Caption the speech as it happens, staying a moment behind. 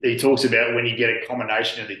he talks about when you get a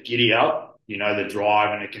combination of the giddy up, the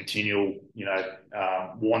drive and the continual,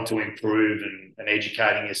 want to improve and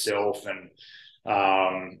educating yourself and,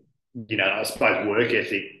 I suppose work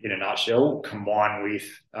ethic in a nutshell, combined with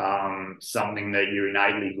something that you're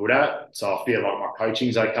innately good at. So I feel like my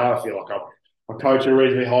coaching's okay. I feel like I coach at a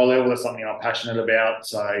reasonably high level. That's something I'm passionate about.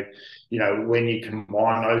 So, when you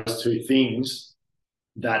combine those two things,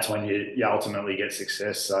 that's when you ultimately get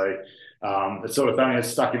success. So it's sort of something that's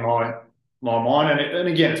stuck in my mind. And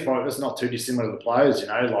again, it's not too dissimilar to the players,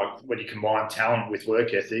 like when you combine talent with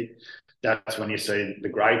work ethic, that's when you see the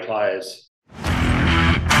great players.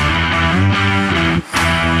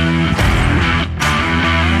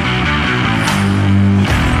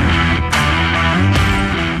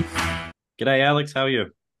 G'day, Alex. How are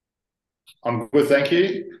you? I'm good, thank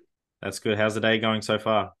you. That's good. How's the day going so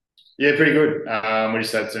far? Yeah, pretty good. We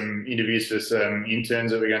just had some interviews for some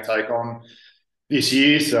interns that we're going to take on this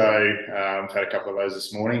year. So I've had a couple of those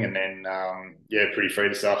this morning, and then yeah, pretty free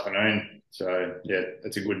this afternoon. So yeah,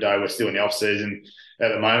 it's a good day. We're still in the off season at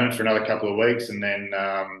the moment for another couple of weeks, and then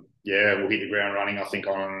yeah, we'll hit the ground running. I think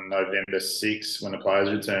on November 6th when the players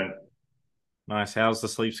return. Nice. How's the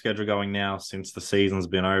sleep schedule going now since the season's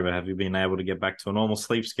been over? Have you been able to get back to a normal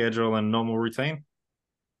sleep schedule and normal routine?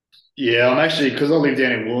 Yeah, I'm actually because I live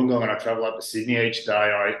down in Wollongong and I travel up to Sydney each day.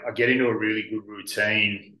 I get into a really good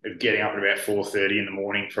routine of getting up at about 4:30 in the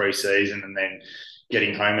morning pre-season and then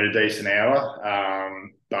getting home at a decent hour.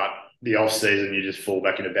 But the off season, you just fall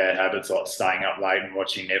back into bad habits like staying up late and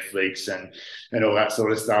watching Netflix and all that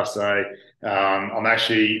sort of stuff. So I'm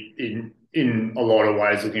actually in a lot of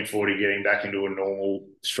ways looking forward to getting back into a normal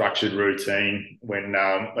structured routine when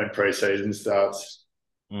pre-season starts.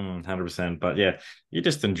 100%. But yeah, you're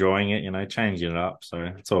just enjoying it, changing it up. So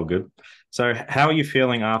it's all good. So how are you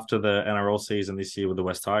feeling after the NRL season this year with the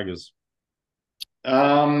West Tigers?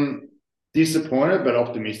 Um, Disappointed but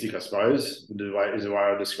optimistic, I suppose, is the way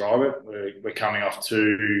I describe it. We're coming off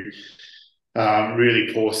two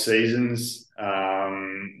really poor seasons,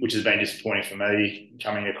 which has been disappointing for me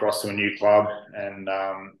coming across to a new club and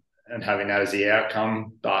having that as the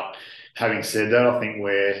outcome. But having said that, I think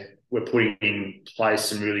we're putting in place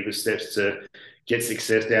some really good steps to get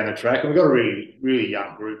success down the track. And we've got a really, really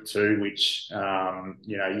young group too, which,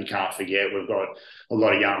 you can't forget. We've got a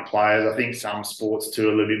lot of young players. I think some sports too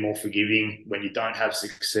are a little bit more forgiving when you don't have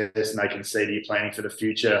success and they can see that you're planning for the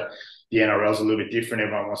future. The NRL is a little bit different.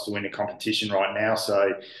 Everyone wants to win the competition right now.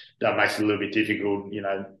 So that makes it a little bit difficult,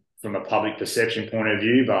 from a public perception point of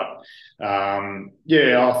view. But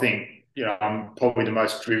yeah, I think, I'm probably the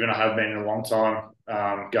most driven I have been in a long time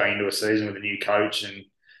going into a season with a new coach and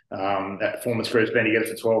that performance group's been together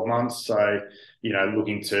for 12 months. So,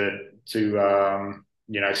 looking to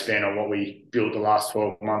expand on what we built the last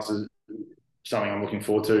 12 months is something I'm looking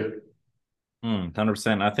forward to.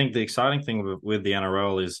 100%. I think the exciting thing with the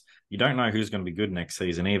NRL is you don't know who's going to be good next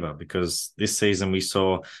season either, because this season we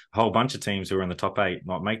saw a whole bunch of teams who were in the top eight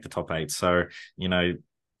not make the top eight. So, you know,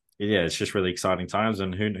 yeah, it's just really exciting times,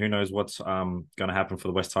 and who knows what's going to happen for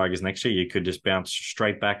the West Tigers next year? You could just bounce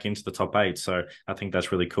straight back into the top eight. So I think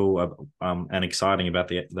that's really cool and exciting about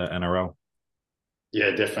the NRL.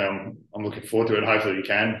 Yeah, definitely. I'm looking forward to it. Hopefully, we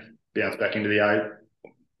can bounce back into the eight.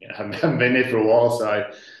 Haven't been there for a while, so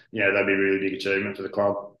that'd be a really big achievement for the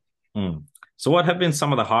club. Mm. So, what have been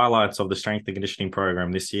some of the highlights of the strength and conditioning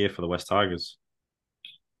program this year for the West Tigers?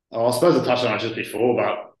 Oh, I suppose I touched on it just before,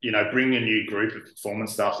 but bringing a new group of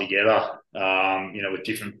performance staff together, with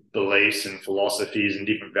different beliefs and philosophies and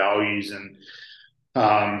different values, and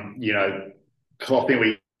I think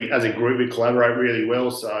we as a group we collaborate really well.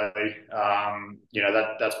 So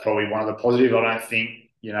that's probably one of the positives. I don't think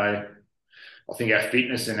I think our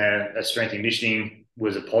fitness and our strength and conditioning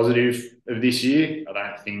was a positive of this year. I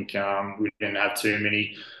don't think we didn't have too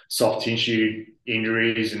many soft tissue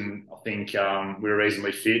injuries, and I think we were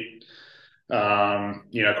reasonably fit,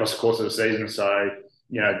 across the course of the season. So,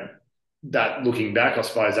 that looking back, I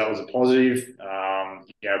suppose that was a positive.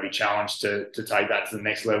 Be challenged to take that to the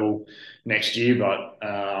next level next year. But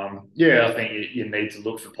yeah, I think you need to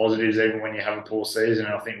look for positives even when you have a poor season.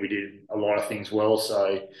 And I think we did a lot of things well.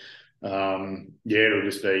 So yeah, it'll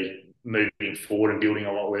just be moving forward and building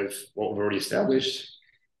on what we've already established.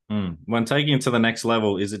 When taking it to the next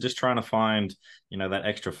level, is it just trying to find, that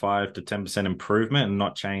extra 5 to 10% improvement and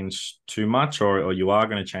not change too much, or you are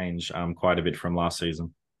going to change quite a bit from last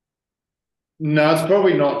season? No, it's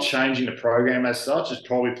probably not changing the program as such. It's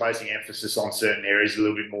probably placing emphasis on certain areas a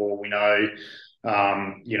little bit more. We know,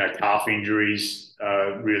 calf injuries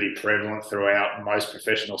are really prevalent throughout most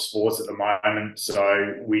professional sports at the moment.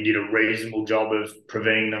 So we did a reasonable job of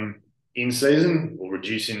preventing them in season or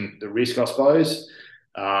reducing the risk, I suppose.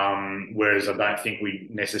 Whereas I don't think we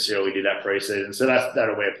necessarily did that pre-season. So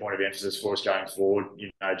that'll be a point of emphasis for us going forward.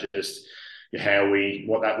 Just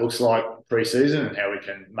what that looks like pre-season and how we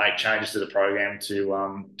can make changes to the program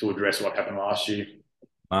to address what happened last year.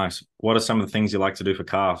 Nice. What are some of the things you like to do for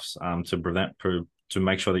calves to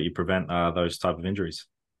make sure that you prevent those type of injuries?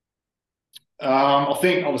 I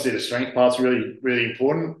think obviously the strength part's really, really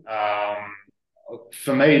important.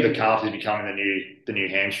 For me, the calf is becoming the new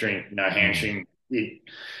hamstring. Mm.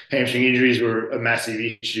 Hamstring injuries were a massive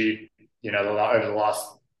issue. Over the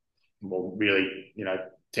last, well, really,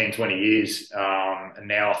 10, 20 years. And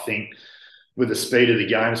now I think with the speed of the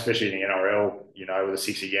game, especially in the NRL, with the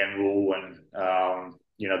 6 again rule and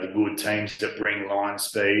the good teams that bring line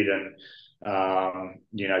speed and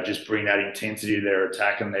just bring that intensity to their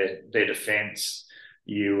attack and their defence.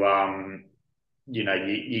 You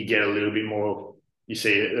get a little bit more. You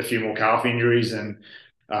see a few more calf injuries, and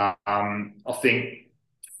I think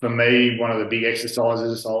for me, one of the big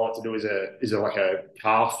exercises I like to do is like a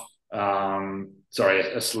calf,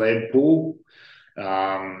 a sled pull,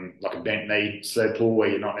 like a bent knee sled pull, where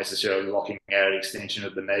you're not necessarily locking out an extension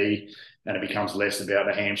of the knee, and it becomes less about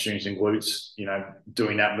the hamstrings and glutes,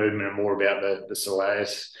 doing that movement and more about the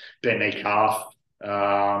soleus, bent knee calf.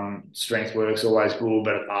 Strength work's always good,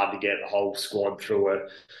 but it's hard to get the whole squad through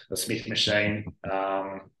a Smith machine,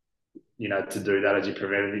 to do that as your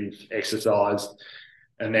preventative exercise.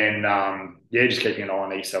 And then, just keeping an eye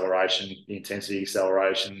on the acceleration, the intensity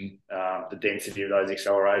acceleration, the density of those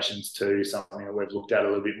accelerations too, something that we've looked at a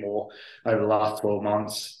little bit more over the last 12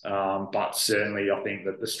 months. But certainly I think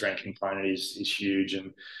that the strength component is huge.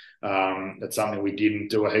 And that's something we didn't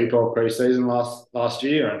do a heap of pre-season last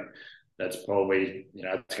year. And that's probably,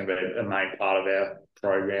 it's going to be a main part of our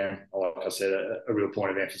program. Like I said, a real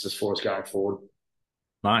point of emphasis for us going forward.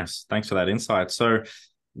 Nice. Thanks for that insight. So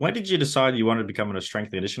when did you decide you wanted to become a strength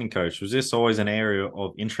and conditioning coach? Was this always an area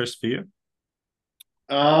of interest for you?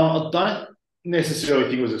 I don't necessarily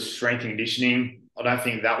think it was a strength and conditioning. I don't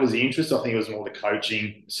think that was the interest. I think it was more the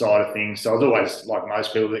coaching side of things. So I was always, like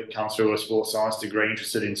most people that come through a sports science degree,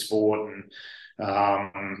 interested in sport and,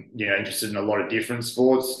 interested in a lot of different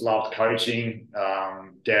sports, loved coaching.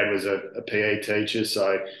 Dad was a PE teacher.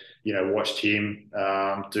 So, watched him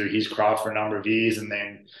do his craft for a number of years. And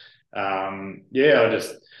then, I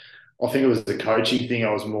think it was the coaching thing.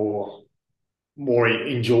 I was more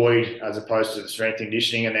enjoyed as opposed to the strength and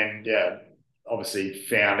conditioning. And then, obviously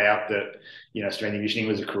found out that, strength and conditioning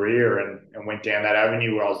was a career and went down that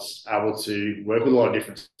avenue where I was able to work with a lot of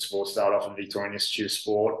different sports, started off in the Victorian Institute of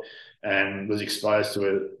Sport and was exposed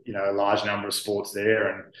to a large number of sports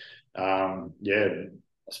there. And, I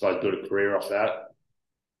suppose built a career off that.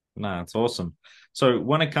 No, it's awesome. So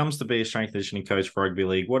when it comes to be a strength and conditioning coach for rugby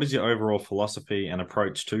league, what is your overall philosophy and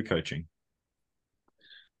approach to coaching?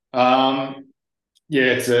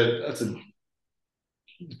 It's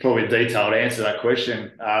probably a detailed answer to that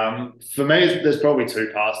question. For me, there's probably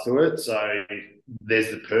two parts to it. So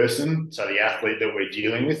there's the person, so the athlete that we're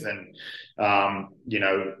dealing with, and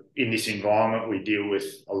in this environment, we deal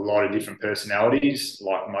with a lot of different personalities,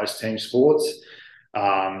 like most team sports.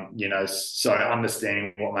 So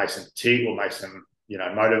understanding what makes them tick, what makes them,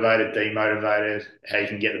 motivated, demotivated, how you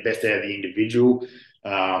can get the best out of the individual.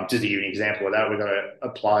 Just to give you an example of that, we've got a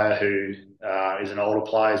player who is an older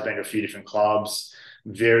player, has been to a few different clubs,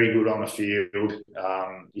 very good on the field.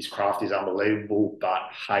 His craft is unbelievable, but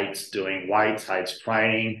hates doing weights, hates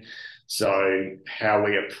training. So how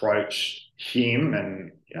we approach him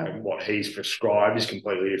and what he's prescribed is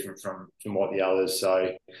completely different from what the others.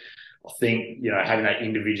 So I think having that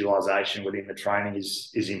individualization within the training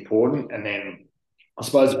is important, and then I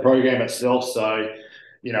suppose the program itself. So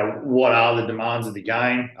what are the demands of the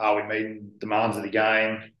game? Are we meeting demands of the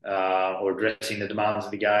game or addressing the demands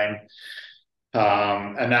of the game?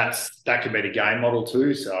 And that could be the game model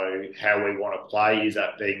too. So how we want to play, is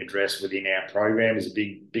that being addressed within our program is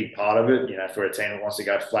a big part of it. For a team that wants to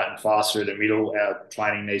go flat and fast through the middle, our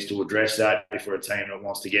training needs to address that. If we're a team that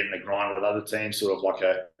wants to get in the grind with other teams, sort of like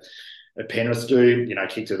a Penrith do,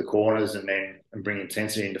 kick to the corners and bring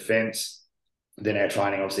intensity in defence, then our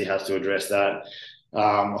training obviously has to address that.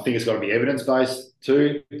 I think it's got to be evidence-based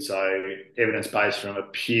too. So evidence-based from a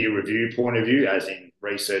peer review point of view, as in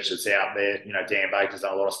research that's out there. Dan Baker's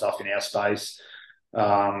done a lot of stuff in our space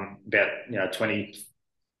about 20,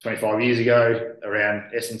 25 years ago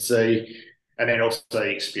around S&C, and then also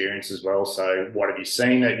experience as well. So what have you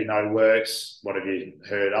seen that works? What have you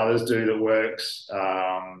heard others do that works?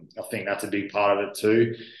 I think that's a big part of it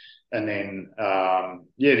too. And then,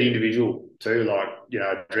 the individual too, like,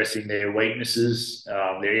 addressing their weaknesses,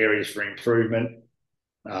 their areas for improvement.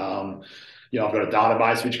 Um, I've got a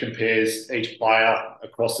database which compares each player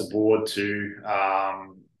across the board to,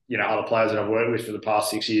 other players that I've worked with for the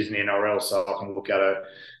past 6 years in the NRL. So I can look at a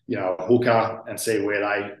hooker and see where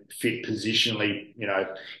they fit positionally,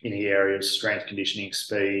 in the area of strength, conditioning,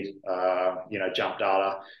 speed, jump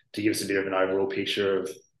data to give us a bit of an overall picture of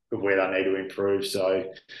where they need to improve.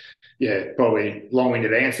 So, yeah, probably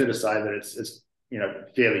long-winded answer to say that it's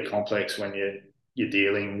fairly complex when you're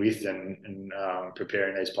dealing with and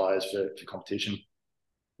preparing these players for competition.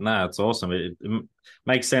 No, it's awesome. It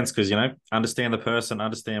makes sense because, understand the person,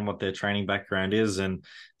 understand what their training background is, and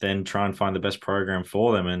then try and find the best program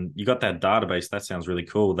for them. And you got that database. That sounds really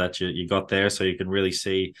cool that you got there, so you can really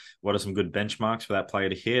see what are some good benchmarks for that player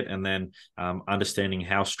to hit, and then understanding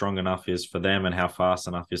how strong enough is for them and how fast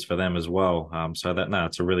enough is for them as well.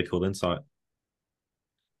 It's a really cool insight.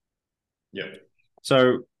 Yeah.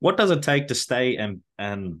 So what does it take to stay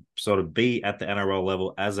and sort of be at the NRL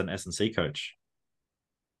level as an S&C coach?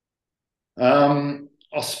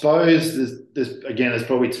 I suppose there's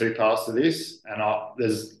probably two parts to this, and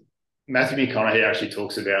there's Matthew McConaughey actually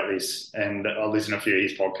talks about this, and I listen to a few of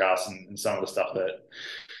his podcasts and some of the stuff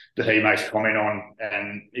that he makes comment on,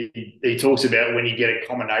 and he talks about when you get a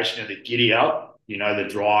combination of the giddy up, the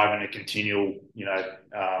drive and the continual,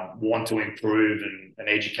 want to improve and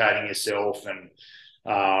educating yourself and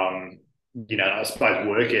I suppose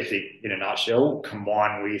work ethic in a nutshell,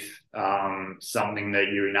 combined with something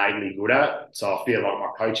that you're innately good at. So I feel like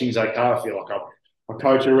my coaching's okay. I feel like I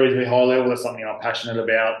coach at a reasonably high level. That's something I'm passionate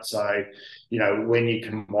about. So, when you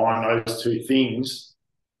combine those two things,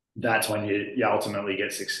 that's when you ultimately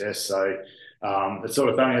get success. So it's sort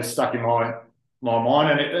of something that's stuck in my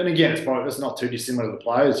mind. And again, it's not too dissimilar to the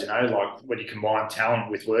players, like when you combine talent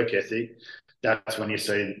with work ethic, that's when you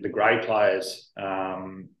see the great players.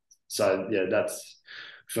 So yeah,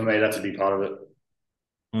 for me, that's a big part of it.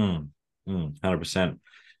 100%.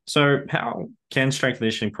 So how can strength and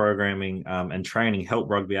conditioning programming and training help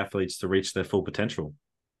rugby athletes to reach their full potential?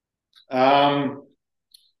 I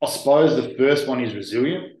suppose the first one is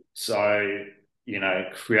resilient. So,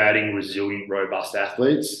 creating resilient, robust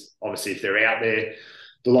athletes. Obviously, if they're out there,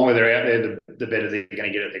 the longer they're out there, the better they're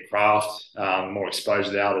going to get at their craft, more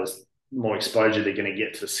exposure to others, more exposure they're going to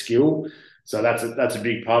get to skill. So that's a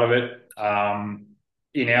big part of it.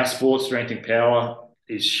 In our sport, strength and power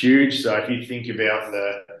is huge. So if you think about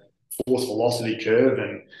the force velocity curve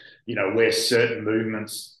and where certain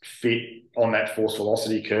movements fit on that force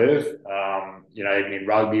velocity curve, even in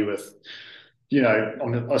rugby with I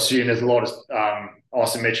assume there's a lot of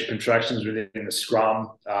isometric contractions within the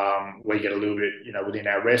scrum. We get a little bit within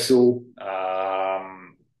our wrestle.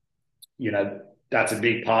 That's a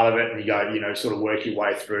big part of it, and you go sort of work your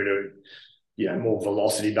way through to more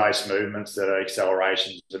velocity-based movements that are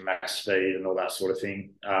accelerations and max speed and all that sort of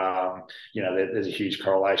thing. There's a huge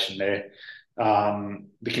correlation there.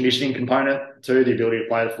 The conditioning component too, the ability to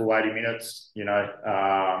play the full 80 minutes. We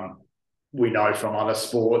know from other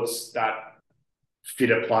sports that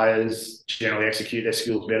fitter players generally execute their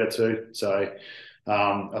skills better too. So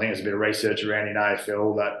I think there's a bit of research around in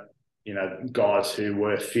AFL that guys who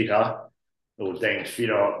were fitter or deemed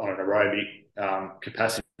fitter on an aerobic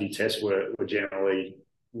capacity test were generally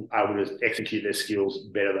able to execute their skills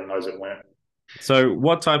better than those that weren't. So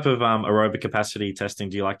what type of aerobic capacity testing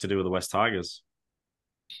do you like to do with the West Tigers?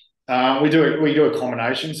 We do a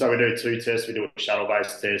combination. So we do two tests. We do a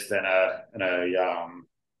shuttle-based test and a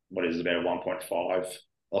what is it, about a 1.5,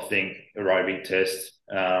 I think, aerobic test.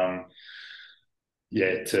 To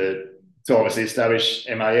obviously establish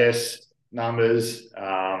MAS numbers.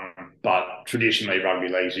 But traditionally, rugby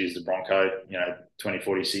leagues use the Bronco, 20,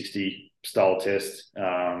 40, 60 style test.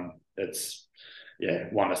 It's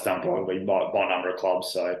one that's done probably by a number of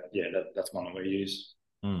clubs. So that's one that we use.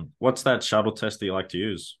 What's that shuttle test that you like to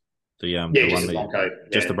use? The just the Bronco.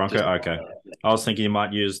 Just the Bronco. Okay. I was thinking you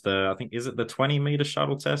might use I think, is it the 20-meter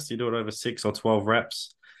shuttle test? You do it over 6 or 12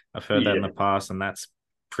 reps. I've heard that in the past, and that's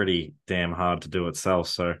pretty damn hard to do itself.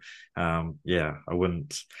 So, I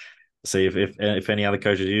wouldn't see if any other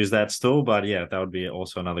coaches use that still, but that would be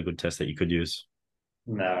also another good test that you could use.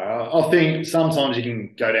 No, I think sometimes you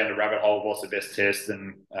can go down the rabbit hole of what's the best test,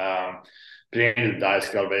 and at the end of the day, it's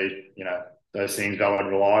got to be those things valid and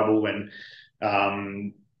reliable, and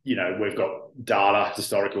we've got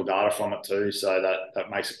historical data from it too, so that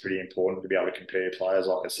makes it pretty important to be able to compare players,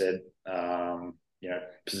 like I said,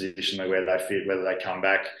 positionally where they fit, whether they come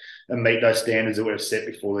back and meet those standards that we've set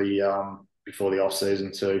before the off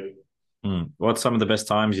season too. What's some of the best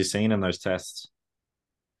times you've seen in those tests?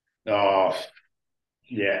 Oh,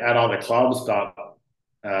 yeah, at other clubs, but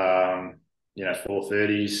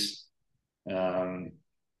 430s. Um,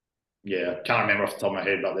 yeah, can't remember off the top of my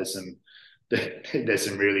head, but there's some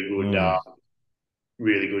Mm.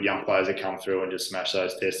 really good young players that come through and just smash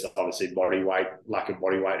those tests. Obviously, lack of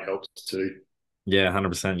body weight helps too. Yeah,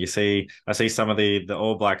 100%. I see some of the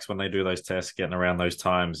All Blacks when they do those tests getting around those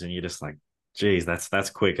times, and you're just like, geez, that's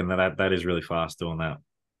quick, and that is really fast doing that.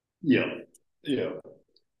 Yeah, yeah.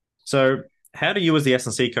 So, how do you, as the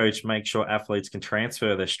S&C coach, make sure athletes can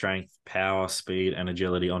transfer their strength, power, speed, and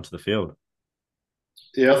agility onto the field?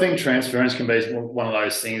 Yeah, I think transference can be one of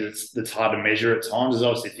those things that's hard to measure at times. There's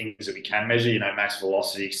obviously things that we can measure, max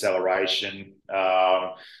velocity, acceleration.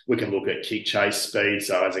 We can look at kick chase speed.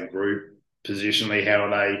 So as a group,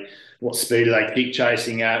 positionally, what speed are they kick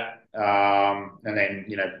chasing at? And then,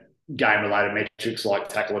 game related metrics like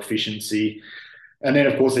tackle efficiency. And then,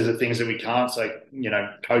 of course, there's the things that we can't. So,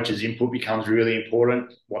 coaches' input becomes really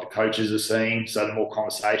important, what the coaches are seeing. So, the more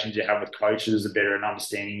conversations you have with coaches, the better an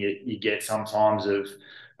understanding you get sometimes of,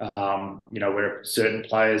 where certain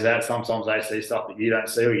players at. Sometimes they see stuff that you don't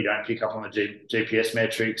see or you don't pick up on the GPS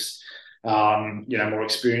metrics. More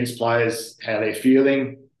experienced players, how they're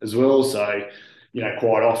feeling as well. So,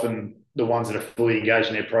 quite often the ones that are fully engaged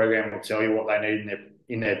in their program will tell you what they need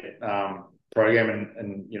in their program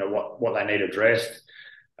and what they need addressed.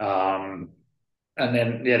 Um, and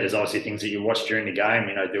then there's obviously things that you watch during the game.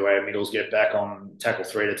 Do our middles get back on tackle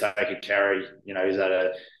three to take a carry? Is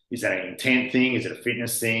that an intent thing? Is it a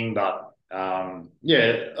fitness thing? But a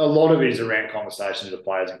lot of it is around conversations with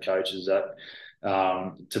players and coaches that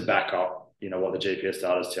to back up what the GPS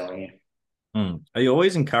data is telling you. Are you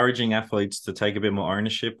always encouraging athletes to take a bit more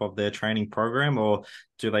ownership of their training program, or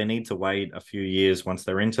do they need to wait a few years once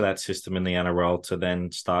they're into that system in the NRL to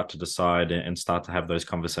then start to decide and start to have those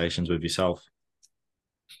conversations with yourself?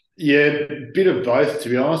 Yeah, a bit of both, to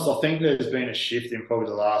be honest. I think there's been a shift in probably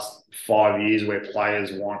the last 5 years where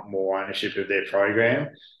players want more ownership of their program,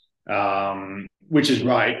 which is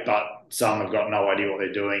great, but some have got no idea what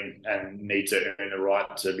they're doing and need to earn the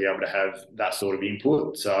right to be able to have that sort of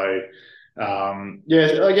input. So, I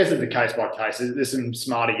guess it's a case by case. There's some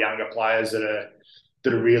smarter younger players that are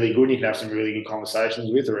really good. You can have some really good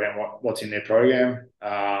conversations with around what's in their program,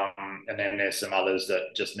 and then there's some others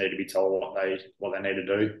that just need to be told what they need to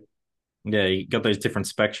do. Yeah, you got those different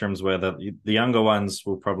spectrums where the younger ones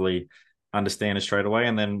will probably understand it straight away,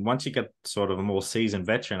 and then once you get sort of a more seasoned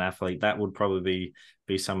veteran athlete, that would probably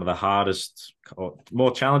be some of the hardest or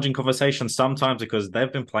more challenging conversations sometimes because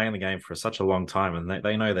they've been playing the game for such a long time and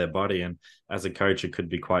they know their body. And as a coach, it could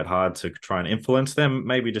be quite hard to try and influence them.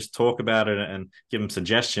 Maybe just talk about it and give them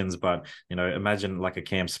suggestions. But imagine like a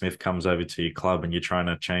Cam Smith comes over to your club and you're trying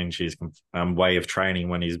to change his way of training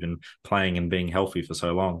when he's been playing and being healthy for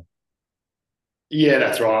so long. Yeah,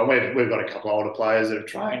 that's right. We've got a couple of older players that have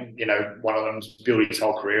trained. One of them's built his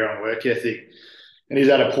whole career on work ethic, and he's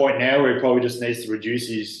at a point now where he probably just needs to reduce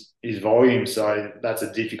his volume. So that's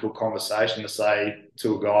a difficult conversation to say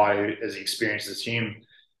to a guy who as experienced as him.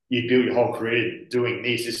 You built your whole career doing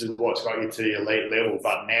this. This is what's got you to the elite level.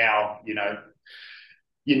 But now,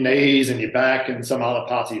 your knees and your back and some other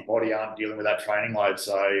parts of your body aren't dealing with that training load.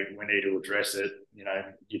 So we need to address it,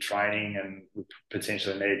 your training, and we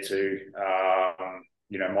potentially need to,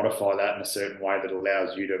 modify that in a certain way that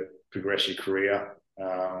allows you to progress your career,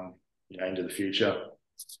 into the future.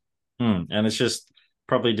 And it's just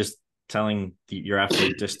probably just telling your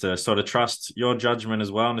athlete just to sort of trust your judgment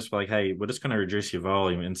as well and just be like, hey, we're just going to reduce your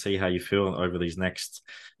volume and see how you feel over these next,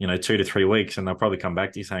 2 to 3 weeks. And they'll probably come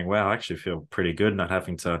back to you saying, wow, I actually feel pretty good not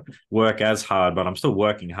having to work as hard, but I'm still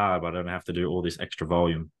working hard, but I don't have to do all this extra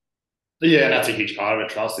volume. Yeah, and that's a huge part of it,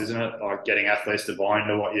 trust, isn't it? Like getting athletes to buy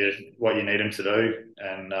into what you need them to do,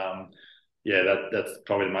 and that's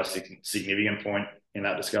probably the most significant point in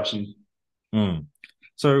that discussion. Mm.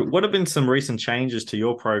 So, what have been some recent changes to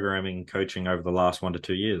your programming coaching over the last 1 to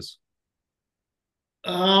 2 years?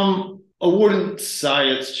 I wouldn't say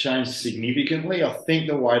it's changed significantly. I think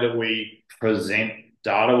the way that we present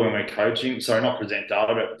data when we're coaching, sorry, not present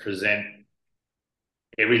data, but present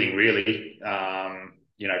everything really.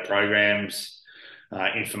 Programs,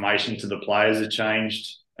 information to the players have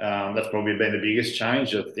changed. That's probably been the biggest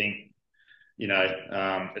change. I think,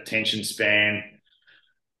 attention span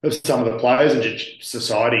of some of the players and just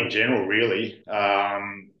society in general really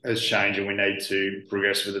has changed, and we need to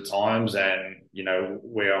progress with the times. And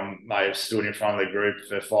where I may have stood in front of the group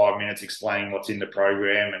for 5 minutes explaining what's in the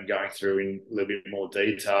program and going through in a little bit more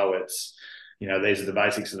detail, it's these are the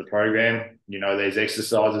basics of the program. These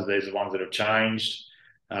exercises, these are the ones that have changed.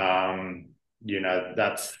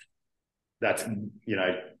 That's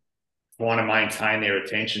want to maintain their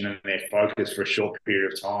attention and their focus for a short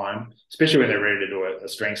period of time, especially when they're ready to do a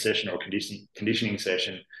strength session or a conditioning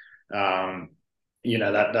session. Um,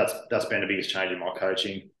 that's been the biggest change in my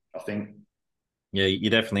coaching, I think. Yeah, you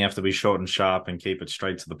definitely have to be short and sharp and keep it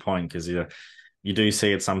straight to the point, because you do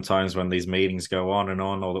see it sometimes when these meetings go on and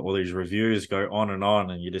on, or all these reviews go on,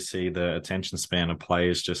 and you just see the attention span of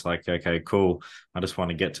players just like, okay, cool, I just want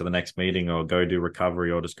to get to the next meeting or go do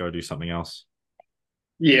recovery or just go do something else.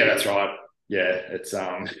 Yeah, that's right. Yeah, it's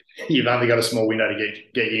you've only got a small window to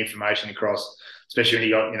get your information across, especially when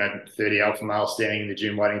you got 30 alpha males standing in the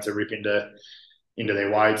gym waiting to rip into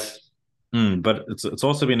their weights. But it's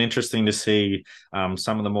also been interesting to see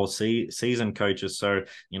some of the more seasoned coaches. So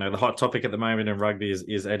the hot topic at the moment in rugby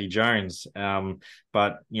is Eddie Jones.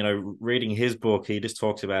 But reading his book, he just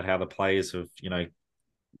talks about how the players have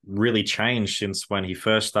really changed since when he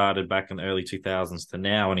first started back in the early 2000s to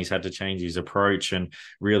now, and he's had to change his approach and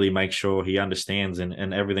really make sure he understands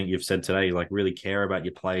and everything you've said today, like really care about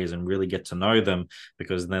your players and really get to know them,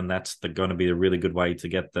 because then that's going to be a really good way to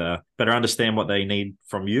get the better understand what they need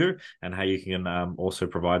from you and how you can also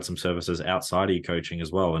provide some services outside of your coaching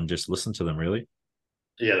as well, and just listen to them really.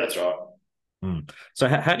 Yeah, that's right. So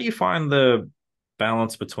how do you find the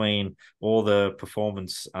balance between all the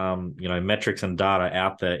performance, metrics and data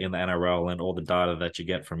out there in the NRL and all the data that you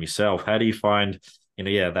get from yourself? How do you find,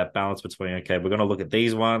 that balance between, okay, we're going to look at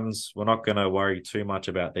these ones, we're not going to worry too much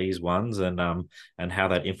about these ones, and how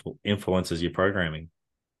that influences your programming?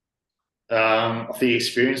 I think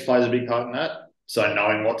experience plays a big part in that. So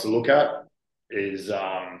knowing what to look at is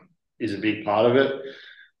is a big part of it.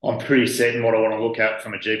 I'm pretty set in what I want to look at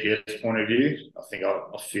from a GPS point of view. I think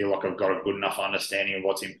I feel like I've got a good enough understanding of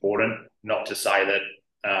what's important. Not to say that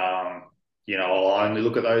I'll only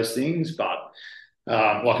look at those things, but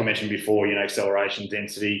like I mentioned before, acceleration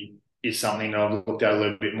density is something that I've looked at a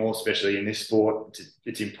little bit more, especially in this sport.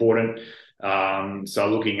 It's important. So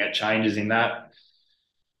looking at changes in that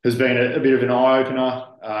has been a bit of an eye opener.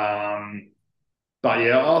 But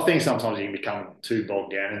yeah, I think sometimes you can become too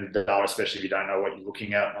bogged down in the data, especially if you don't know what you're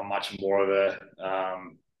looking at. I'm much more of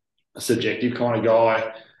a subjective kind of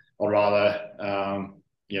guy. I'd rather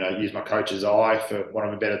use my coach's eye, for want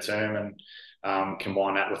of a better term, and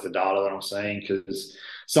combine that with the data that I'm seeing. Because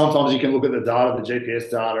sometimes you can look at the data, the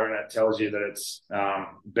GPS data, and it tells you that it's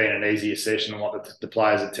been an easier session than what the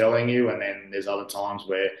players are telling you. And then there's other times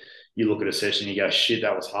where you look at a session and you go, shit,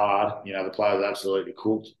 that was hard. The player's absolutely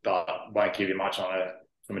cooked, but won't give you much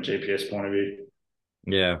from a GPS point of view.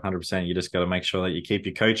 Yeah, 100%. You just got to make sure that you keep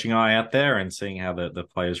your coaching eye out there and seeing how the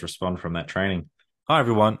players respond from that training. Hi,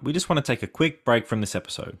 everyone. We just want to take a quick break from this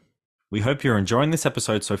episode. We hope you're enjoying this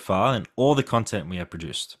episode so far and all the content we have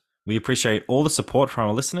produced. We appreciate all the support from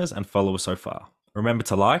our listeners and followers so far. Remember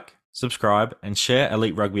to like, subscribe, and share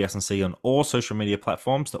Elite Rugby S&C on all social media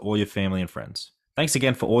platforms to all your family and friends. Thanks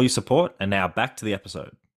again for all your support, and now back to the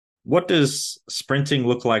episode. What does sprinting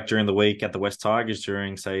look like during the week at the West Tigers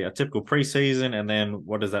during, say, a typical preseason, and then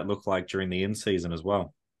what does that look like during the in-season as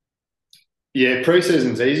well? Yeah,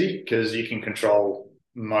 preseason's easy because you can control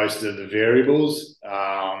most of the variables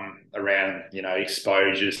around,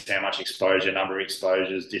 exposures, how much exposure, number of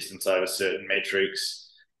exposures, distance over certain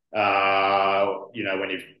metrics.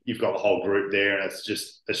 When you've got the whole group there, and it's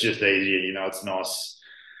just easier. It's nice.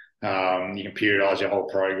 You can periodize your whole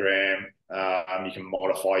program. You can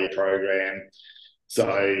modify your program.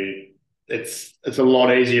 So it's a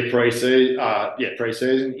lot easier pre-season.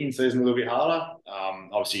 Pre-season. In season a little bit harder.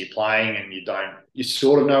 Obviously you're playing and you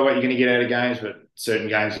sort of know what you're going to get out of games, but certain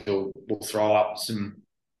games will throw up some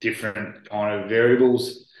different kind of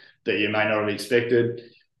variables that you may not have expected.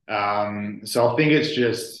 So I think it's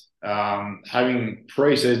just having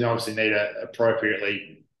pre-season, obviously need a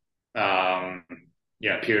appropriately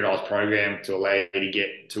periodized program to allow you to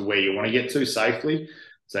get to where you want to get to safely.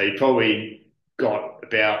 So you probably got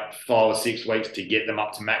about 5 or 6 weeks to get them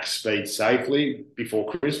up to max speed safely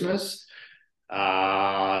before Christmas.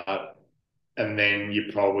 And then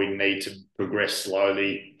you probably need to progress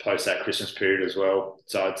slowly post that Christmas period as well.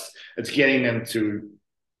 So it's getting them to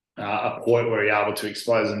a point where you're able to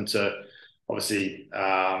expose them to obviously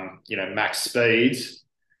max speeds,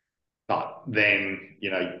 but then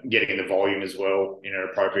getting the volume as well in an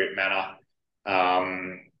appropriate manner.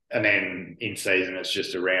 And then in season, it's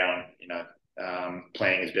just around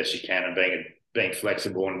playing as best you can and being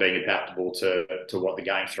flexible and being adaptable to what the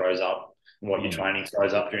game throws up and what your training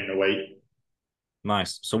throws up during the week.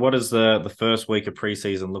 Nice. So what does the first week of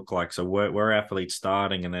preseason look like? So where are athletes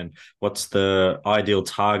starting, and then what's the ideal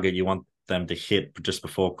target you want them to hit just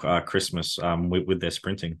before Christmas with their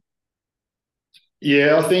sprinting?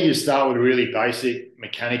 Yeah, I think you start with really basic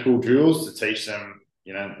mechanical drills to teach them,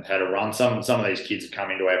 how to run. Some of these kids have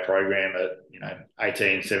come into our program at,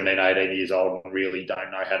 18, 17, 18 years old and really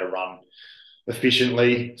don't know how to run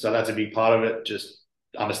efficiently. So that's a big part of it, just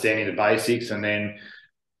understanding the basics. And then,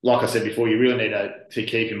 like I said before, you really need to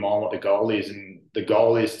keep in mind what the goal is. And the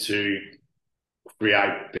goal is to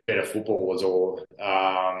create better footballers or,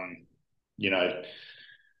 you know,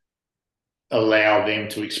 allow them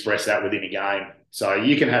to express that within a game. So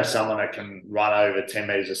you can have someone that can run over 10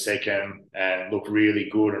 meters a second and look really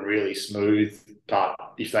good and really smooth, but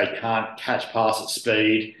if they can't catch pass at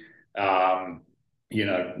speed, um,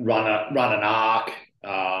 run an arc,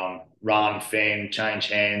 run, fend, change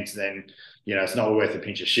hands, then it's not worth a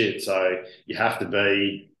pinch of shit. So you have to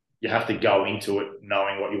go into it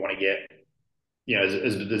knowing what you want to get,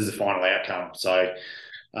 as the final outcome. So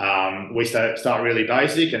we start really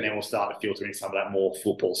basic, and then we'll start to filter in some of that more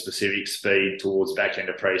football specific speed towards back end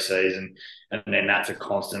of pre-season, and then that's a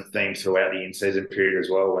constant theme throughout the in-season period as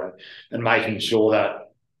well, and making sure that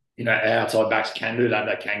our outside backs can do that,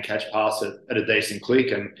 they can catch pass at a decent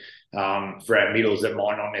click, and for our middles that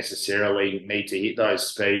might not necessarily need to hit those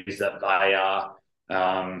speeds, that they are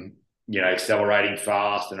accelerating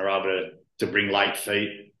fast and are able to bring late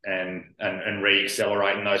feet and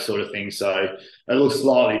re-accelerate and those sort of things. So it looks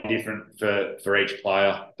slightly different for each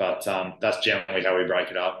player, but that's generally how we break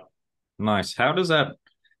it up. Nice. How does that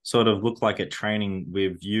sort of look like at training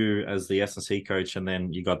with you as the S&C coach, and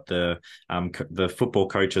then you got the football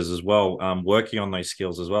coaches as well, working on those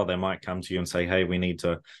skills as well? They might come to you and say, "Hey, we need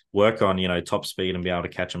to work on top speed and be able to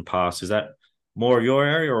catch and pass." Is that more of your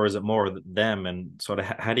area, or is it more of them? And sort of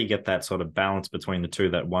how do you get that sort of balance between the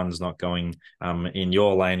two, that one's not going in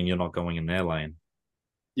your lane and you're not going in their lane?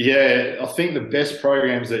 Yeah, I think the best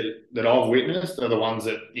programs that I've witnessed are the ones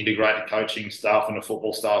that integrate the coaching staff and the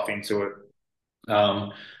football staff into it. I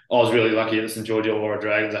was really lucky at the St George Illawarra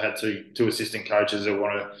Dragons. I had two assistant coaches that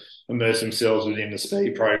want to immerse themselves within the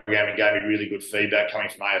speed program and gave me really good feedback coming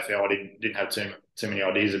from AFL. I didn't have too many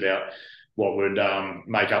ideas about what would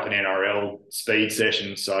make up an NRL speed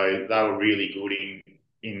session, so they were really good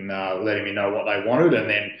in letting me know what they wanted, and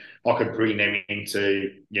then I could bring them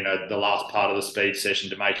into the last part of the speed session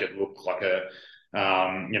to make it look like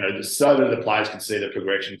so that the players can see the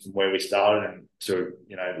progression from where we started and to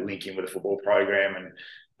link in with the football program.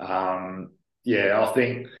 And I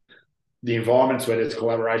think the environments where there's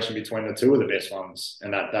collaboration between the two are the best ones,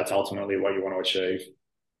 and that's ultimately what you want to achieve.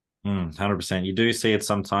 100%. You do see it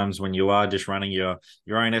sometimes when you are just running your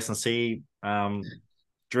own S&C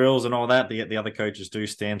drills and all that. The other coaches do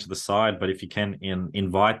stand to the side, but if you can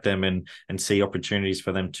invite them and see opportunities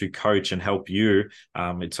for them to coach and help you,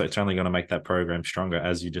 it's only going to make that program stronger,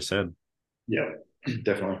 as you just said. Yeah,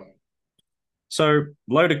 definitely. So,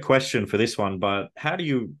 loaded question for this one, but how do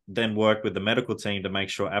you then work with the medical team to make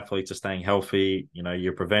sure athletes are staying healthy?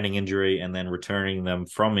 You're preventing injury and then returning them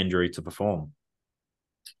from injury to perform.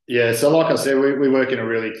 Yeah, so like I said, we work in a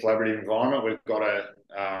really collaborative environment.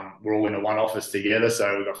 We're all in a one office together,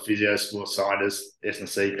 so we've got physio, sports scientists,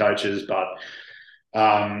 S&C coaches. But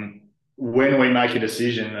when we make a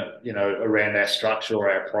decision, around our structure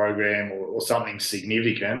or our program or something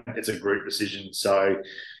significant, it's a group decision. So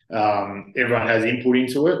everyone has input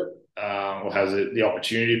into it, or has the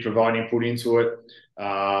opportunity to provide input into it.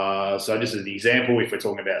 So just as an example, if we're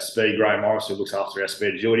talking about speed, Graham Morris, who looks after our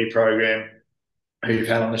speed agility program, who you've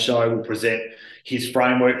had on the show, will present his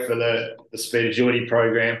framework for the speed agility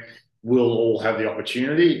program. We'll all have the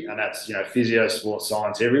opportunity, and that's physio, sports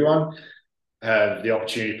science, everyone have the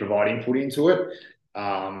opportunity to provide input into it.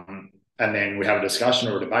 And then we have a discussion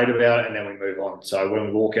or a debate about it, and then we move on. So when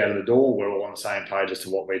we walk out of the door, we're all on the same page as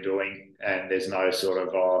to what we're doing, and there's no sort of,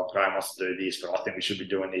 Graham wants to do this, but I think we should be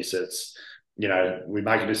doing this. It's, we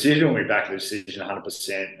make a decision, we back the decision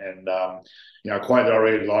 100%. And, a quote that I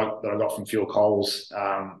really like that I got from Phil Coles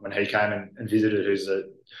when he came and visited, who's I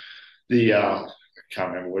can't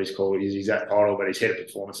remember what he's called, his exact title, but he's head of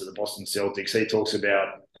performance at the Boston Celtics. He talks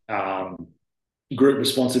about group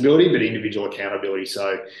responsibility, but individual accountability.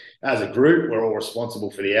 So as a group, we're all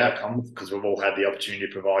responsible for the outcome because we've all had the opportunity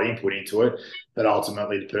to provide input into it. But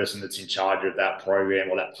ultimately, the person that's in charge of that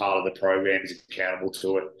program or that part of the program is accountable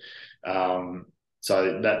to it.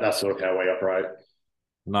 So that's sort of how we operate.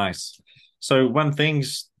 Nice. So when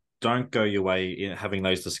things don't go your way in having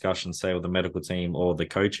those discussions, say with the medical team or the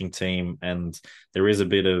coaching team, and there is a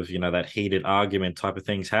bit of, that heated argument type of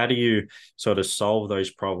things, how do you sort of solve those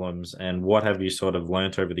problems? And what have you sort of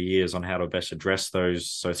learnt over the years on how to best address those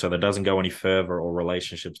so that doesn't go any further or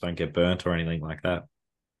relationships don't get burnt or anything like that?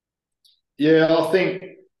 Yeah, I think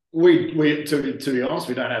we to be honest,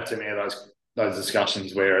 we don't have too many of those those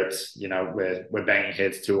discussions where it's, we're banging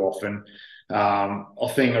heads too often. I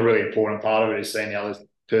think a really important part of it is seeing the other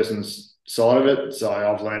person's side of it. So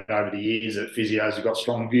I've learned over the years that physios have got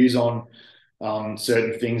strong views on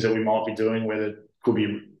certain things that we might be doing, whether it could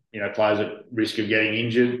be, players at risk of getting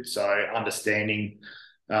injured. So understanding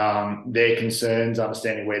their concerns,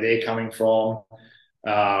 understanding where they're coming from.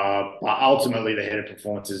 But ultimately, the head of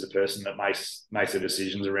performance is the person that makes the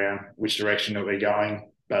decisions around which direction that we're going.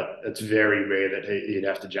 But it's very rare that he'd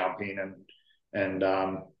have to jump in and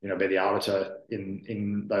be the arbiter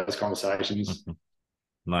in those conversations.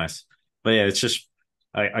 Nice. But yeah, it's just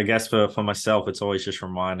I guess for myself, it's always just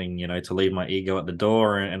reminding, to leave my ego at the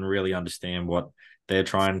door and really understand what they're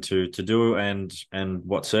trying to do and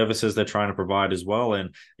what services they're trying to provide as well.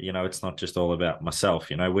 And, it's not just all about myself,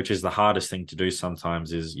 which is the hardest thing to do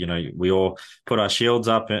sometimes is, we all put our shields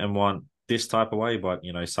up and want this type of way, but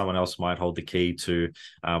someone else might hold the key to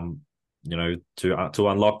to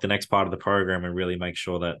unlock the next part of the program and really make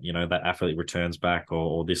sure that, that athlete returns back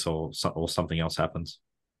or this or something else happens.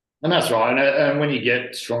 And that's right. And when you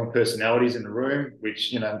get strong personalities in the room,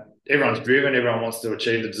 which, everyone's driven, everyone wants to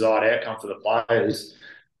achieve the desired outcome for the players,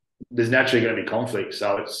 there's naturally going to be conflict.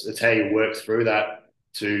 So it's how you work through that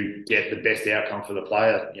to get the best outcome for the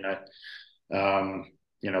player.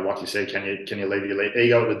 Like you said, can you leave your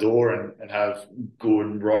ego at the door and have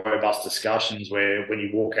good, robust discussions where when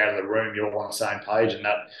you walk out of the room, you're all on the same page, and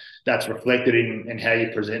that's reflected in how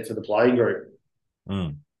you present to the play group.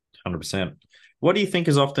 100%. What do you think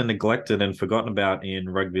is often neglected and forgotten about in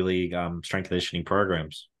rugby league strength conditioning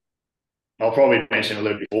programs? I'll probably mention a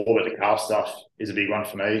little bit before, but the calf stuff is a big one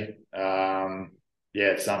for me.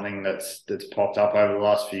 It's something that's popped up over the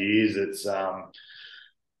last few years. It's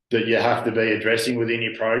that you have to be addressing within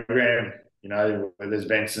your program. Where there's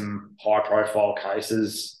been some high-profile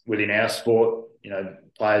cases within our sport.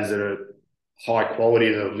 Players that are high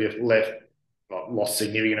quality that have lost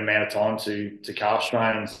significant amount of time to calf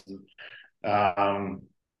strains. I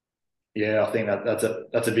think that's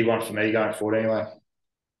a big one for me going forward anyway.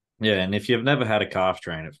 Yeah, and if you've never had a calf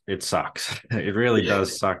strain, it sucks. It really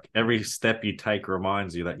does suck. Every step you take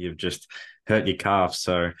reminds you that you've just hurt your calf.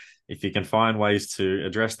 So if you can find ways to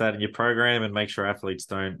address that in your program and make sure athletes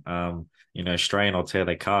don't, strain or tear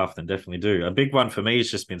their calf, then definitely do. A big one for me has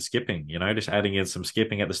just been skipping. Just adding in some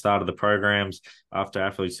skipping at the start of the programs after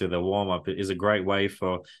athletes do their warm up is a great way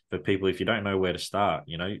for people if you don't know where to start.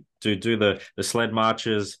 Do the sled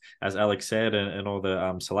marches as Alex said and all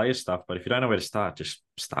the Soleil stuff. But if you don't know where to start, just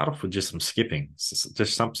start off with just some skipping.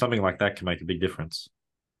 Just something like that can make a big difference.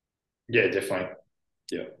 Yeah, definitely.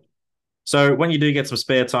 Yeah. So when you do get some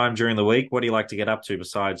spare time during the week, what do you like to get up to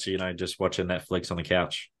besides, just watching Netflix on the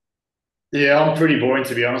couch? Yeah, I'm pretty boring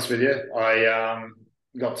to be honest with you. I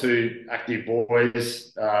got two active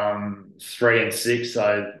boys, 3 and 6.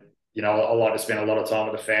 So I like to spend a lot of time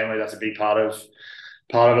with the family. That's a big part of it.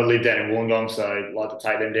 Live down in Wollongong, so I like to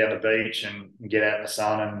take them down the beach and get out in the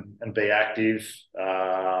sun and be active.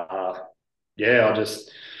 I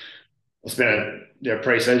spent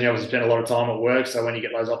pre-season. Obviously, spent a lot of time at work. So when you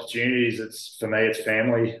get those opportunities, it's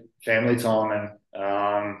family time, and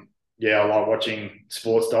I like watching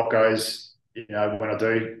sports docos. When I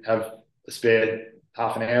do have a spare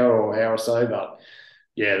half an hour or hour or so, but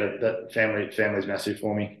yeah, that family's massive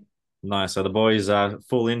for me. Nice. So the boys are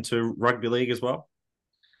full into rugby league as well?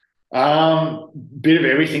 Bit of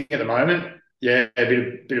everything at the moment. Yeah, a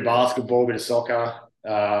bit of basketball, bit of soccer.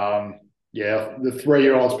 The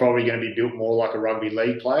 3-year-old's probably going to be built more like a rugby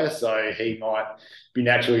league player, so he might be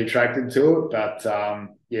naturally attracted to it. But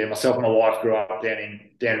myself and my wife grew up down in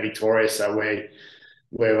Victoria, so we're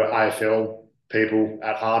AFL people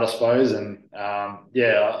at heart, I suppose. And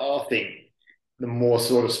I think the more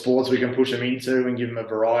sort of sports we can push them into and give them a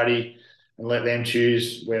variety and let them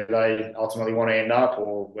choose where they ultimately want to end up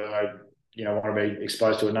or where they want to be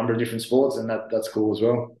exposed to a number of different sports, and that's cool as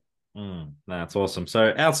well. That's awesome.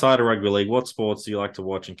 So outside of rugby league, what sports do you like to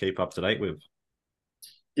watch and keep up to date with?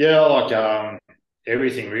 Yeah, I like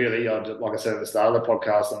everything really. Like I said at the start of the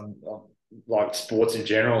podcast, I like sports in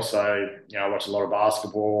general. So I watch a lot of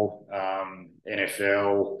basketball,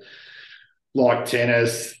 NFL, like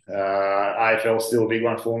tennis. AFL is still a big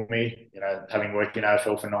one for me. Having worked in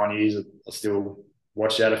AFL for 9 years, I still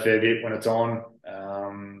watch that a fair bit when it's on.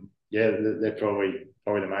 They're probably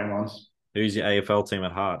the main ones. Who's your AFL team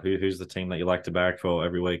at heart? Who's the team that you like to back for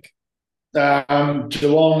every week?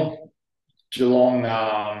 Geelong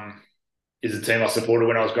is a team I supported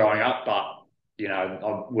when I was growing up, but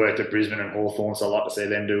I've worked at Brisbane and Hawthorn, so I like to see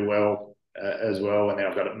them do well as well. And then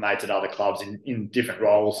I've got mates at other clubs in different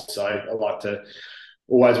roles, so I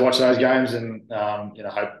always watch those games, and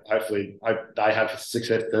hopefully they have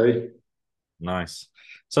success too. Nice.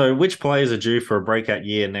 So, which players are due for a breakout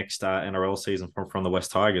year next NRL season from the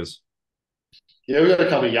West Tigers? Yeah, we've got a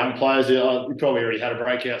couple of young players. We probably already had a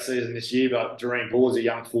breakout season this year, but Doreen Ball's a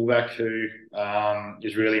young fullback who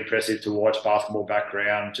is really impressive to watch. Basketball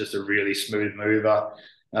background, just a really smooth mover.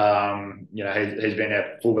 He's been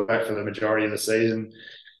our fullback for the majority of the season.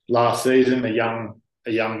 Last season, a young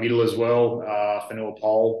middle as well, Fanua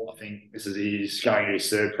Pole. I think he's going to his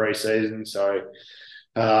third pre-season, so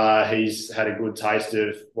he's had a good taste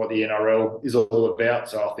of what the NRL is all about.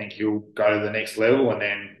 So I think he'll go to the next level, and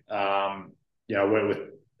then work with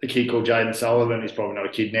a kid called Jaden Sullivan. He's probably not a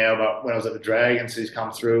kid now, but when I was at the Dragons, he's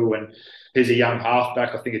come through, and he's a young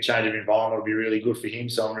halfback. I think a change of environment will be really good for him.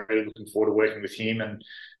 So I'm really looking forward to working with him, and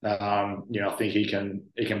I think he can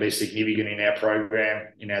be significant in our program,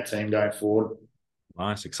 in our team going forward.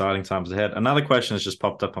 Nice, exciting times ahead. Another question has just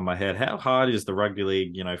popped up on my head. How hard is the rugby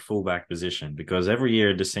league, fullback position? Because every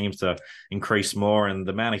year it just seems to increase more, and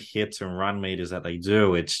the amount of hits and run meters that they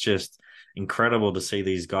do, it's just incredible to see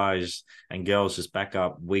these guys and girls just back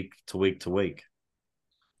up week to week to week.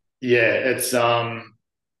 Yeah, it's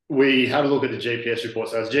we had a look at the GPS report.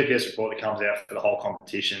 So it's a GPS report that comes out for the whole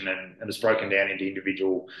competition, and it's broken down into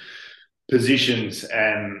individual positions,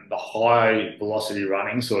 and the high velocity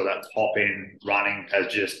running, sort of that top end running, has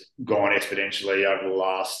just gone exponentially over the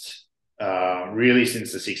last really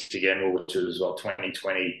since the 60 again rule, which was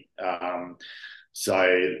 2020.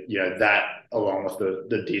 That along with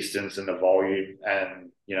the distance and the volume,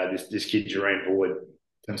 and this kid Jereen Bullard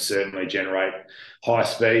can certainly generate high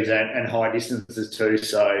speeds and high distances too.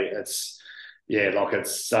 So it's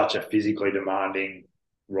such a physically demanding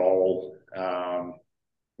role.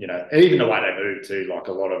 Even the way they move too, like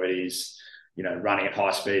a lot of it is, running at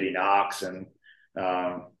high speed in arcs, and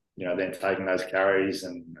then taking those carries,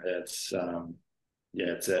 and it's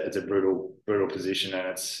a brutal position, and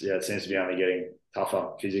it seems to be only getting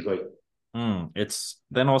tougher physically. It's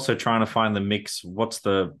then also trying to find the mix. What's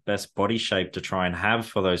the best body shape to try and have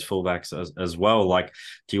for those fullbacks as well? Like,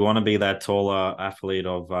 do you want to be that taller athlete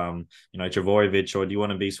of Travojevic, or do you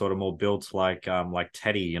want to be sort of more built like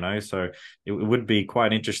Teddy? So it would be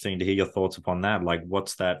quite interesting to hear your thoughts upon that. Like,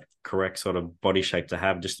 what's that correct sort of body shape to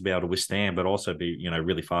have just to be able to withstand, but also be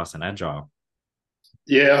really fast and agile?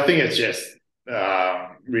 Yeah, I think it's just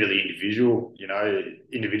really individual.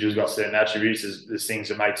 Individuals got certain attributes. There's things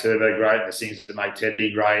that make Turbo great, and there's things that make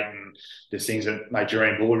Teddy great, and there's things that make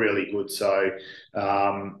Jereen Bull really good. So,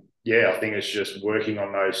 I think it's just working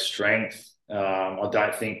on those strengths. I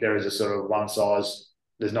don't think there is a sort of one size.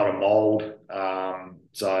 There's not a mold.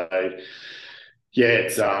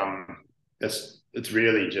 It's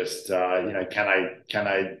really just can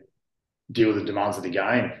they deal with the demands of the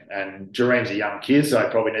game. And Jereen's a young kid, so he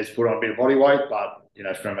probably needs to put on a bit of body weight. But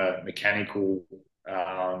from a mechanical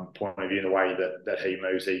point of view, the way that he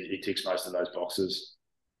moves, he ticks most of those boxes.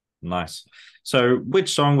 Nice. So,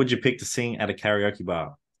 which song would you pick to sing at a karaoke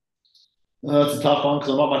bar? It's a tough one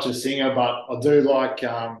because I'm not much of a singer, but I do like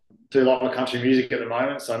my country music at the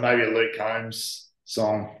moment. So maybe a Luke Combs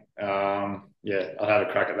song. I'd have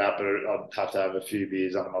a crack at that, but I'd have to have a few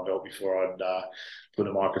beers under my belt before I'd put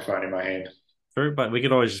a microphone in my hand. True, but we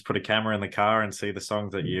could always just put a camera in the car and see the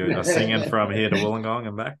songs that you are singing from here to Wollongong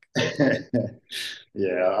and back.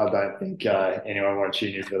 I don't think anyone would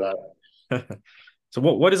tune you for that. So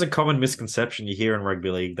what is a common misconception you hear in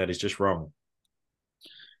rugby league that is just wrong?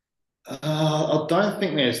 I don't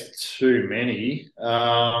think there's too many.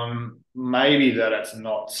 Maybe that it's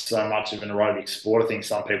not so much of an aerobic sport. I think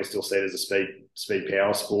some people still see it as a speed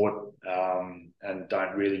power sport, and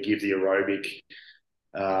don't really give the aerobic,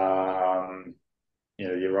 the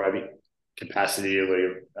aerobic capacity or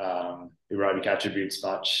the aerobic attributes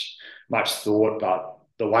much thought. But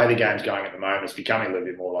the way the game's going at the moment, it's becoming a little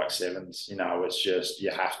bit more like sevens. It's just you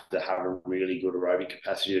have to have a really good aerobic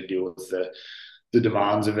capacity to deal with the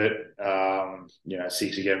demands of it.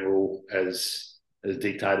 6 again rule has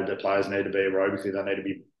dictated that players need to be aerobically, they need to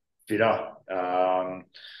be fitter.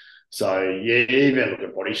 Even look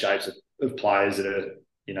at body shapes of players that are,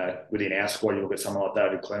 within our squad. You look at someone like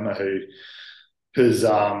David Clemmer, who's,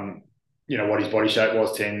 what his body shape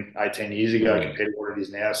was 10, 18 years ago compared to what it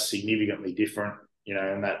is now, significantly different,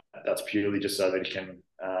 and that's purely just so that he can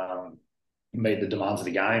meet the demands of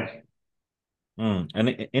the game. An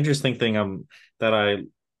interesting thing that I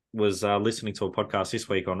was listening to a podcast this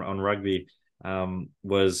week on rugby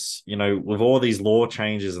was, with all these law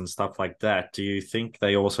changes and stuff like that, do you think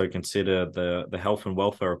they also consider the health and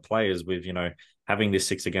welfare of players with, having this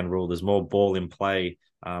 6 again rule? There's more ball in play,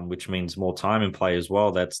 which means more time in play as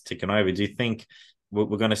well. That's ticking over. Do you think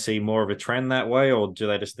we're going to see more of a trend that way, or do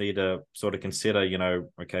they just need to sort of consider,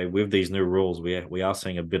 okay, with these new rules, we are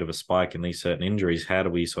seeing a bit of a spike in these certain injuries. How do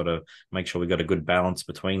we sort of make sure we got a good balance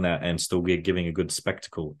between that and still giving a good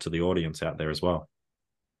spectacle to the audience out there as well?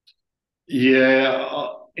 Yeah,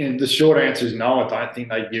 and the short answer is no. I don't think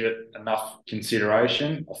they give it enough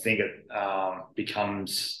consideration. I think it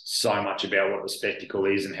becomes so much about what the spectacle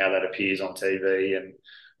is and how that appears on TV and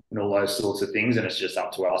all those sorts of things, and it's just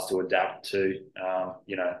up to us to adapt to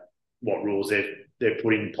what rules they're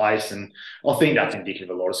putting in place. And I think that's indicative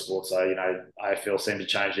of a lot of sports. So AFL seem to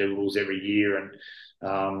change their rules every year,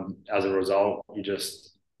 and as a result,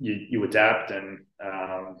 you adapt and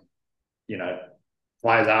you know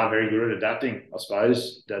players are very good at adapting. I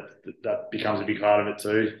suppose that becomes a big part of it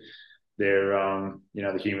too. They're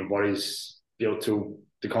the human body's built to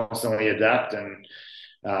constantly adapt, and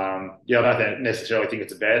I don't necessarily think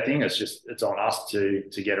it's a bad thing. It's on us to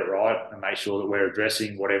get it right and make sure that we're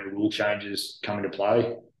addressing whatever rule changes come into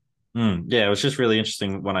play. Yeah, it was just really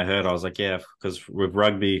interesting when I heard. I was like, yeah, because with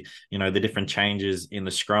rugby, the different changes in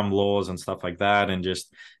the scrum laws and stuff like that, and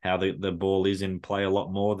just how the ball is in play a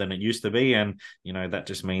lot more than it used to be. And, that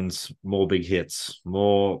just means more big hits,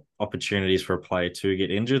 more opportunities for a player to get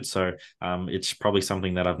injured. So it's probably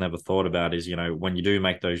something that I've never thought about is, when you do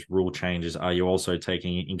make those rule changes, are you also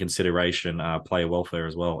taking in consideration player welfare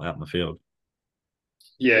as well out in the field?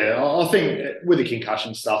 Yeah, I think with the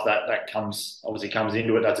concussion stuff that comes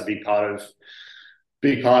into it. That's a big part of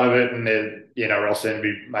it, and the NRL seem to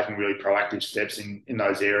be making really proactive steps in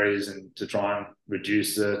those areas and to try and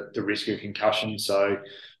reduce the risk of concussion. So,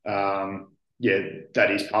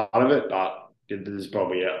 that is part of it, but there's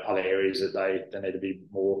probably other areas that they need to be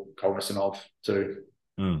more cognizant of too.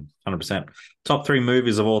 100%. Top three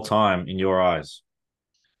movies of all time in your eyes?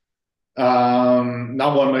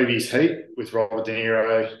 Number one movie is Heat with Robert De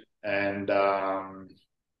Niro and Al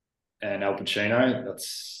Pacino.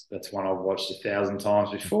 That's one I've watched 1,000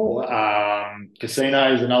 times before.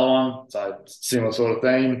 Casino is another one, so similar sort of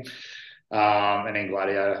theme. And then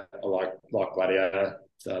Gladiator, I like Gladiator,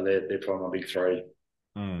 so they're probably my big three.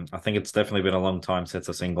 I think it's definitely been a long time since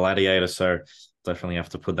I've seen Gladiator, so definitely have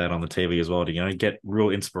to put that on the TV as well to get real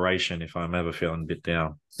inspiration if I'm ever feeling a bit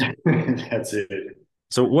down. That's it.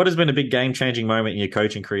 So, what has been a big game changing moment in your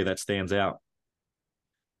coaching career that stands out?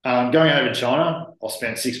 Going over to China, I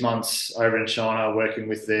spent 6 months over in China working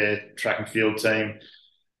with their track and field team.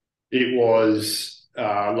 It was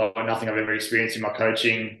like nothing I've ever experienced in my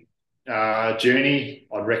coaching journey.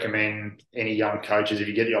 I'd recommend any young coaches, if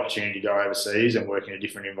you get the opportunity to go overseas and work in a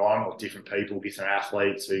different environment with different people, different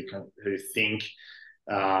athletes who think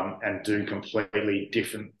and do completely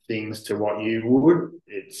different things to what you would.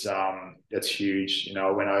 It's huge. I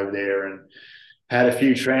went over there and had a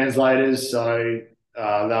few translators, so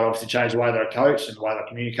that obviously changed the way that I coached and the way that I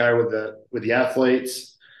communicated with the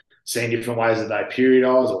athletes, seeing different ways that they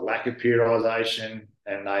periodise or lack of periodisation,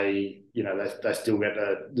 and they still get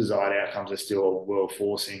the desired outcomes. They're still world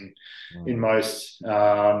forcing in most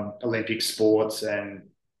Olympic sports, and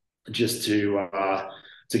just to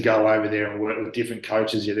go over there and work with different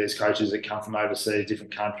coaches. Yeah, there's coaches that come from overseas,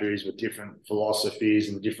 different countries with different philosophies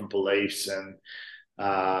and different beliefs, and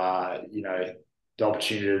the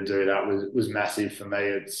opportunity to do that was massive for me.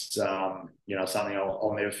 It's something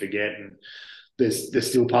I'll never forget, and there's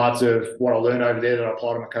still parts of what I learned over there that I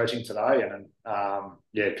apply to my coaching today, and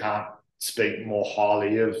can't speak more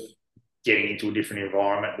highly of getting into a different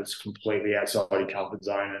environment that's completely outside your comfort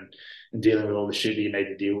zone and dealing with all the shit that you need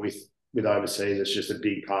to deal with overseas. It's just a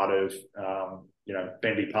big part of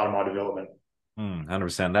been a big part of my development.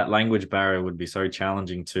 100%. That language barrier would be so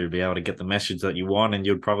challenging to be able to get the message that you want, and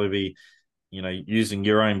you'd probably be using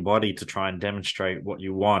your own body to try and demonstrate what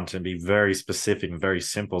you want and be very specific and very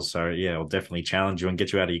simple. So yeah, it'll definitely challenge you and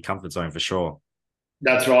get you out of your comfort zone for sure.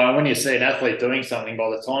 That's right. And when you see an athlete doing something, by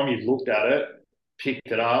the time you've looked at it, picked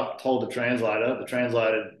it up, told the translator,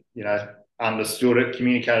 understood it,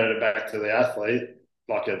 communicated it back to the athlete,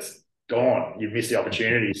 like it's gone. You've missed the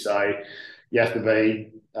opportunity. So you have to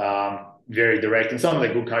be very direct. And some of the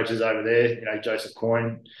good coaches over there, Joseph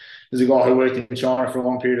Coyne, there's a guy who worked in China for a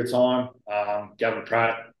long period of time. Gavin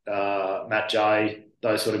Pratt, Matt Jay,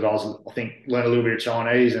 those sort of guys, I think, learn a little bit of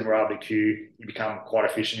Chinese and were able to queue. You become quite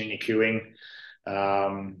efficient in your queuing,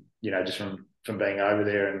 just from being over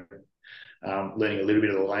there and learning a little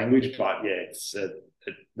bit of the language. But yeah, it's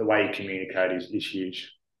the way you communicate is huge.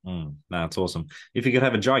 No, it's awesome. If you could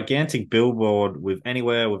have a gigantic billboard with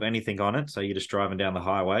anything on it, so you're just driving down the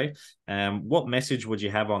highway, what message would you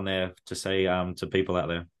have on there to say to people out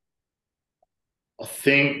there? I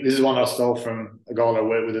think this is one I stole from a guy that I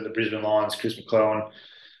worked with at the Brisbane Lions, Chris McClellan.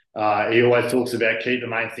 He always talks about keep the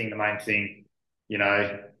main thing the main thing.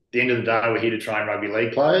 At the end of the day, we're here to train rugby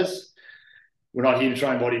league players. We're not here to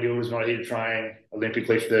train bodybuilders. We're not here to train Olympic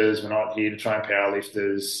lifters. We're not here to train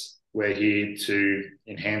powerlifters. We're here to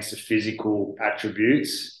enhance the physical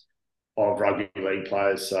attributes of rugby league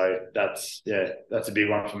players. So that's a big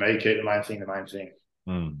one for me. Keep the main thing the main thing.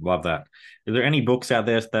 Love that. Is there any books out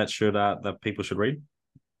there that people should read?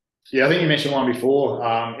 Yeah, I think you mentioned one before.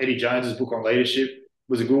 Eddie Jones's book on leadership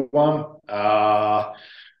was a good one.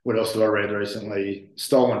 What else have I read recently?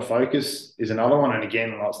 Stolen Focus is another one, and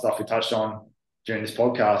again, a lot of stuff we touched on during this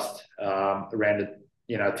podcast around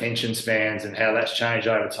attention spans and how that's changed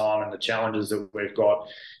over time, and the challenges that we've got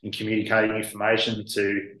in communicating information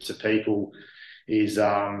to people is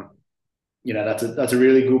that's a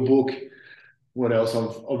really good book. What else?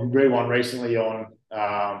 I've read one recently on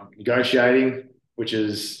negotiating, which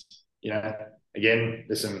is again,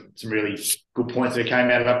 there's some really good points that came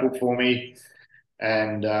out of that book for me.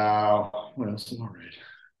 And what else did I read?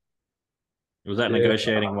 Was that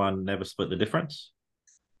negotiating one, Never Split the Difference?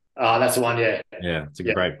 That's the one, yeah. Yeah, it's a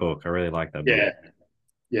Yeah. great book. I really like that book. Yeah.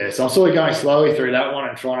 Yeah. So I'm sort of going slowly through that one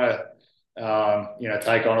and trying to,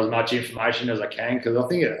 take on as much information as I can, because I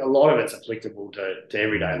think a lot of it's applicable to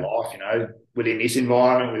everyday life, within this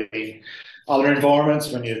environment, within other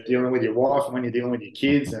environments, when you're dealing with your wife and when you're dealing with your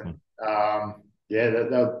kids. And it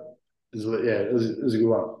was a good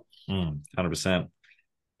one. 100%.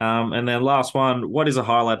 And then last one, what is a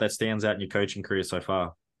highlight that stands out in your coaching career so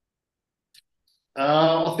far?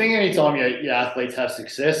 I think anytime your athletes have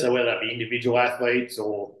success, so whether that be individual athletes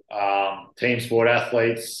or team sport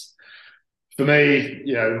athletes, for me,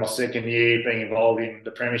 my second year being involved in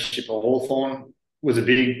the premiership of Hawthorn was a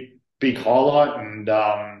big highlight, and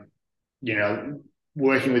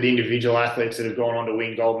working with individual athletes that have gone on to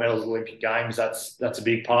win gold medals at Olympic Games, that's a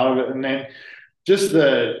big part of it. And then just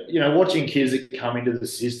watching kids that come into the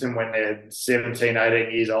system when they're 17,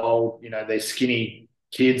 18 years old, they're skinny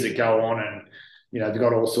kids that go on and, they've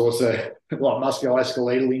got all sorts of like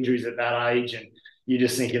musculoskeletal injuries at that age. And you're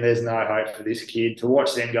just thinking there's no hope for this kid. To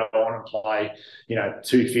watch them go on and play,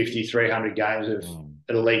 250, 300 games at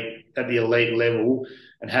the elite level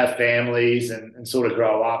and have families and sort of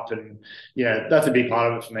grow up. And, that's a big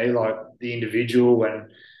part of it for me, like the individual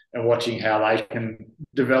and watching how they can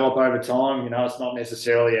develop over time. It's not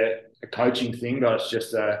necessarily a coaching thing, but it's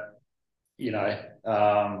just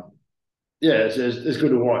it's good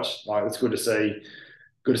to watch. Like, it's good to see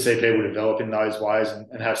people develop in those ways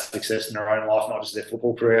and have success in their own life, not just their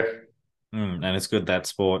football career. And it's good that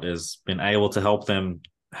sport has been able to help them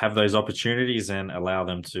have those opportunities and allow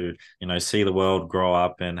them to, see the world, grow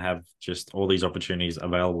up, and have just all these opportunities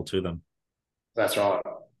available to them. That's right.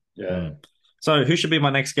 Yeah. So who should be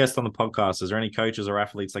my next guest on the podcast? Is there any coaches or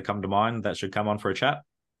athletes that come to mind that should come on for a chat?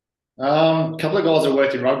 A couple of guys that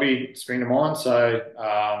worked in rugby spring to mind. So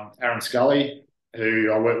Aaron Scully,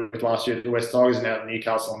 who I worked with last year at the West Tigers and out at the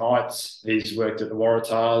Newcastle Knights. He's worked at the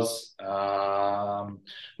Waratahs,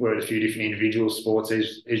 worked at a few different individual sports.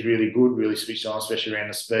 He's really good, really switched on, especially around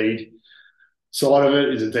the speed side of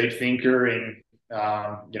it. He's a deep thinker in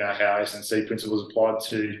how S&C principles applied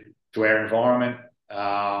to our environment.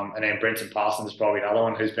 And then Brenton Parsons is probably another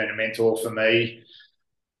one who's been a mentor for me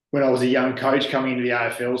when I was a young coach coming into the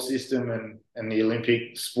AFL system and the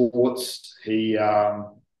Olympic sports. He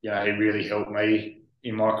really helped me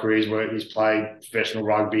in my career. He's played professional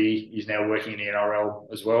rugby. He's now working in the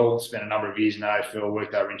NRL as well. Spent a number of years in AFL,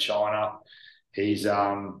 worked over in China. He's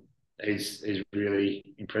really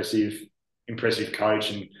impressive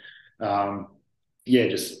coach, and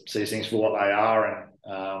just sees things for what they are, and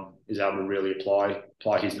is able to really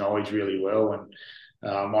apply his knowledge really well. And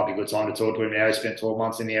might be a good time to talk to him now. He spent 12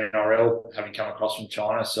 months in the NRL, having come across from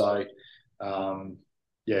China. So,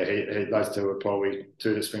 those two are probably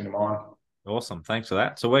two that spring to mind. Awesome. Thanks for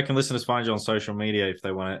that. So where can listeners find you on social media if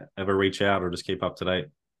they want to ever reach out or just keep up to date?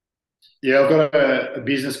 Yeah, I've got a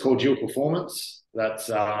business called Dual Performance. That's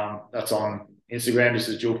on Instagram, just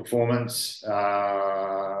as Dual Performance.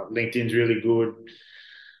 LinkedIn's really good.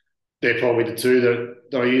 They're probably the two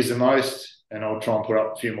that I use the most, and I'll try and put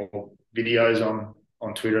up a few more videos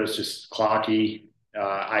on Twitter. It's just Clarke, AC,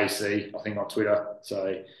 I think, on Twitter.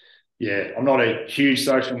 So, yeah, I'm not a huge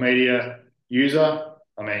social media user.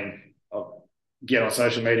 I mean, I'll get on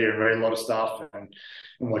social media and read a lot of stuff and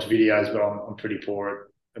watch videos, but I'm pretty poor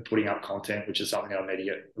at putting up content, which is something I need to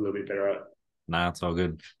get a little bit better at. Nah, it's all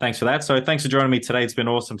good. Thanks for that. So thanks for joining me today. It's been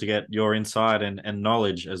awesome to get your insight and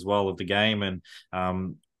knowledge as well of the game. And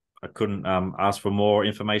I couldn't ask for more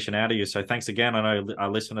information out of you. So thanks again. I know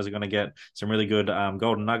our listeners are going to get some really good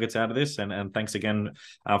golden nuggets out of this. And thanks again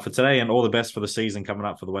for today, and all the best for the season coming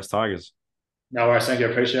up for the West Tigers. No worries, thank you.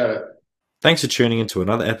 Appreciate it. Thanks for tuning into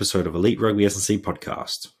another episode of Elite Rugby S&C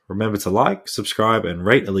podcast. Remember to like, subscribe, and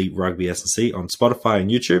rate Elite Rugby S&C on Spotify and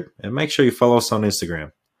YouTube, and make sure you follow us on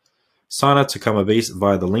Instagram. Sign up to become a beast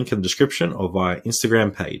via the link in the description or via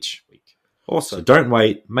Instagram page. Also, don't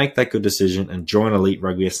wait, make that good decision and join Elite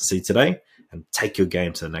Rugby S&C today and take your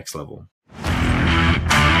game to the next level.